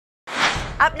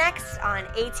Up next on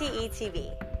ATE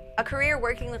TV, a career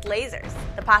working with lasers.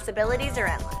 The possibilities are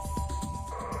endless.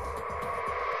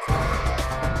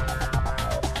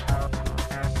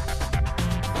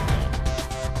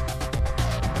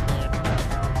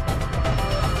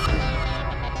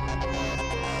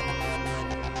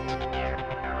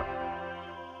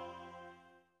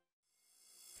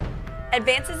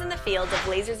 Advances in the field of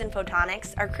lasers and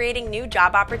photonics are creating new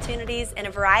job opportunities in a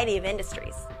variety of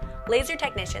industries. Laser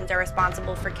technicians are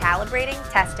responsible for calibrating,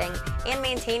 testing, and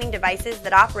maintaining devices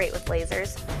that operate with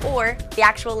lasers, or the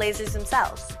actual lasers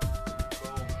themselves.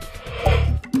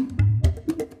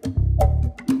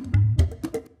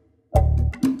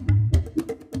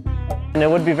 And it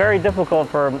would be very difficult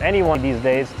for anyone these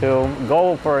days to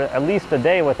go for at least a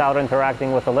day without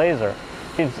interacting with a laser.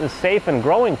 It's a safe and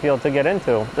growing field to get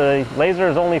into. The laser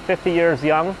is only 50 years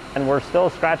young, and we're still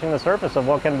scratching the surface of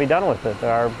what can be done with it.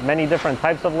 There are many different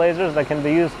types of lasers that can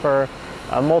be used for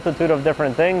a multitude of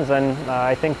different things, and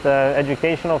I think the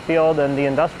educational field and the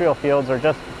industrial fields are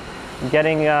just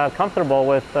getting comfortable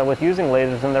with using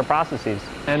lasers in their processes.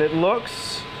 And it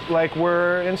looks like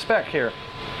we're in spec here.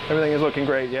 Everything is looking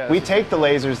great, yes. We take the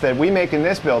lasers that we make in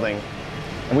this building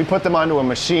and we put them onto a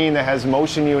machine that has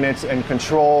motion units and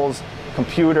controls,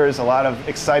 computers, a lot of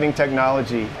exciting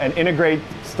technology, and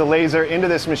integrates the laser into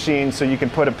this machine so you can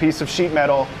put a piece of sheet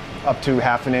metal up to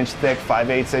 1/2 inch thick,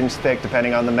 5/8 inch thick,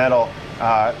 depending on the metal,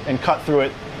 and cut through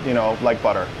it, you know, like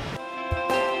butter.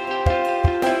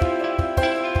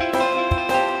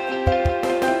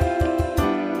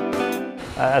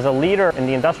 As a leader in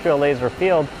the industrial laser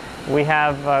field, we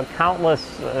have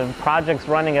countless projects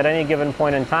running at any given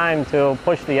point in time to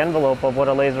push the envelope of what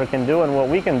a laser can do and what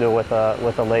we can do with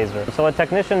a laser. So a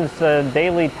technician's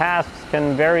daily tasks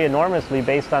can vary enormously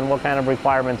based on what kind of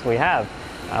requirements we have.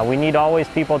 We need always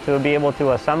people to be able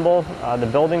to assemble the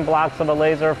building blocks of a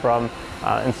laser, from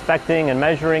inspecting and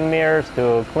measuring mirrors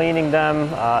to cleaning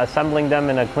them, assembling them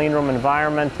in a clean room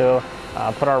environment, to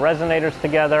put our resonators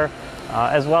together,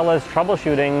 as well as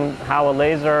troubleshooting how a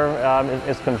laser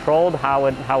is controlled, how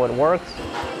it works.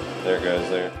 There it goes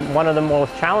there. One of the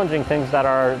most challenging things that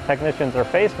our technicians are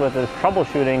faced with is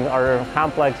troubleshooting our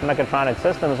complex mechatronic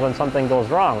systems when something goes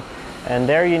wrong. And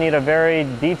there you need a very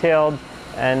detailed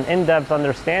and in-depth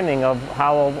understanding of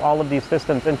how all of these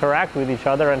systems interact with each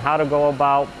other and how to go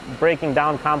about breaking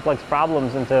down complex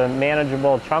problems into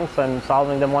manageable chunks and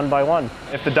solving them one by one.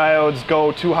 If the diodes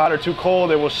go too hot or too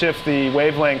cold, it will shift the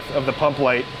wavelength of the pump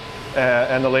light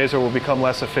and the laser will become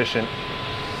less efficient.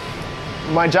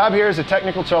 My job here is a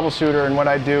technical troubleshooter, and what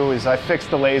I do is I fix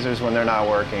the lasers when they're not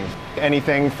working.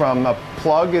 Anything from a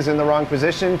plug is in the wrong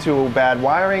position, to bad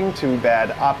wiring, to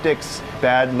bad optics,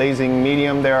 bad lasing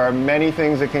medium. There are many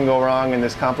things that can go wrong in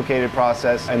this complicated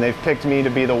process, and they've picked me to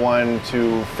be the one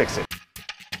to fix it.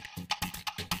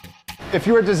 If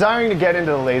you are desiring to get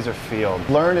into the laser field,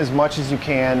 learn as much as you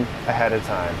can ahead of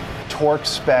time. Torque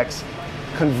specs,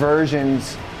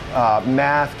 conversions,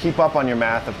 math, keep up on your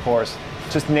math, of course.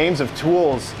 Just names of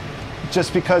tools.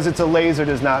 Just because it's a laser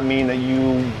does not mean that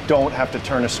you don't have to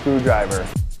turn a screwdriver.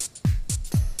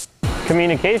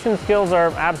 Communication skills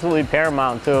are absolutely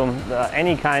paramount to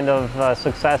any kind of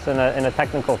success in a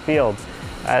technical field.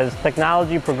 As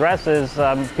technology progresses,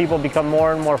 people become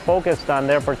more and more focused on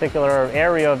their particular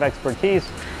area of expertise,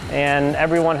 and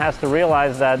everyone has to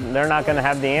realize that they're not going to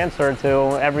have the answer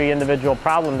to every individual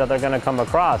problem that they're going to come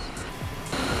across.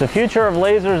 The future of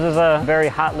lasers is a very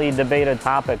hotly debated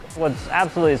topic. What's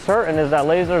absolutely certain is that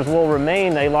lasers will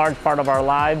remain a large part of our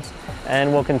lives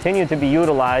and will continue to be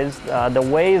utilized. The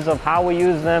ways of how we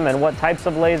use them and what types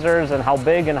of lasers and how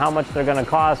big and how much they're going to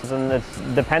cost, and it's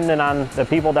dependent on the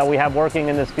people that we have working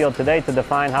in this field today to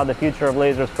define how the future of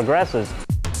lasers progresses.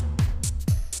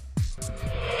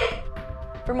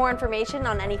 For more information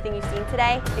on anything you've seen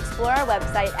today, explore our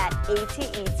website at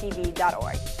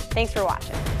atetv.org. Thanks for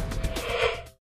watching.